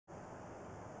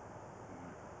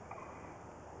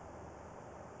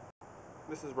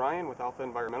This is Ryan with Alpha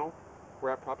Environmental. We're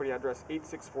at property address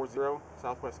 8640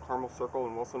 Southwest Carmel Circle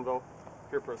in Wilsonville,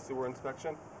 here for a sewer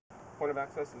inspection. Point of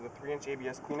access is a 3-inch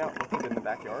ABS cleanout located in the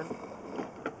backyard.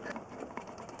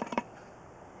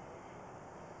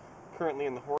 Currently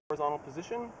in the horizontal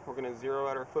position, we're going to zero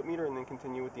out our foot meter and then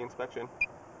continue with the inspection.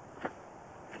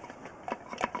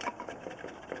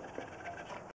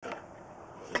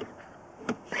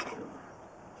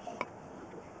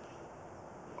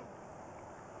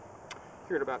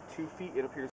 Here at about 2 feet, it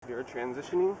appears we are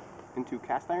transitioning into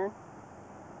cast iron.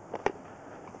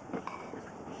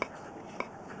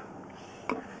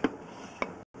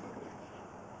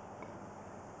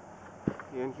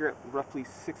 And here at roughly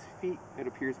 6 feet, it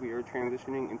appears we are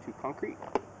transitioning into concrete.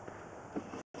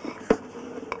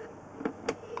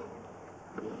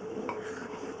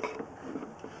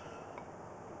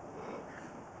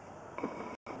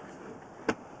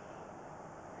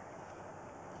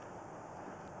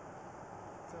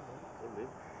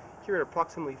 Here at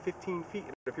approximately 15 feet,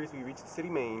 it appears we reached the city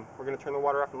main. We're going to turn the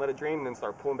water off and let it drain and then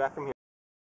start pulling back from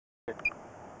here.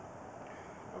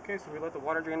 Okay, so we let the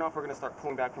water drain off, we're going to start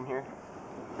pulling back from here.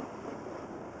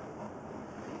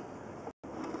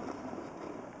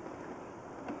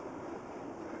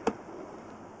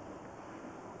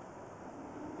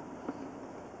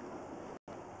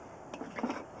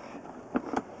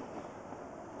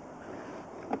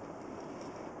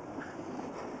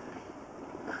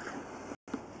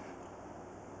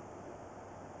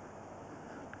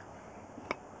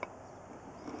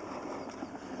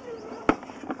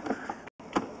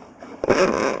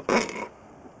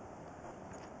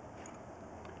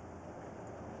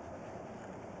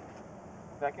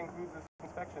 That concludes this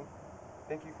inspection.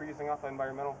 Thank you for using Alpha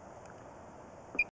Environmental.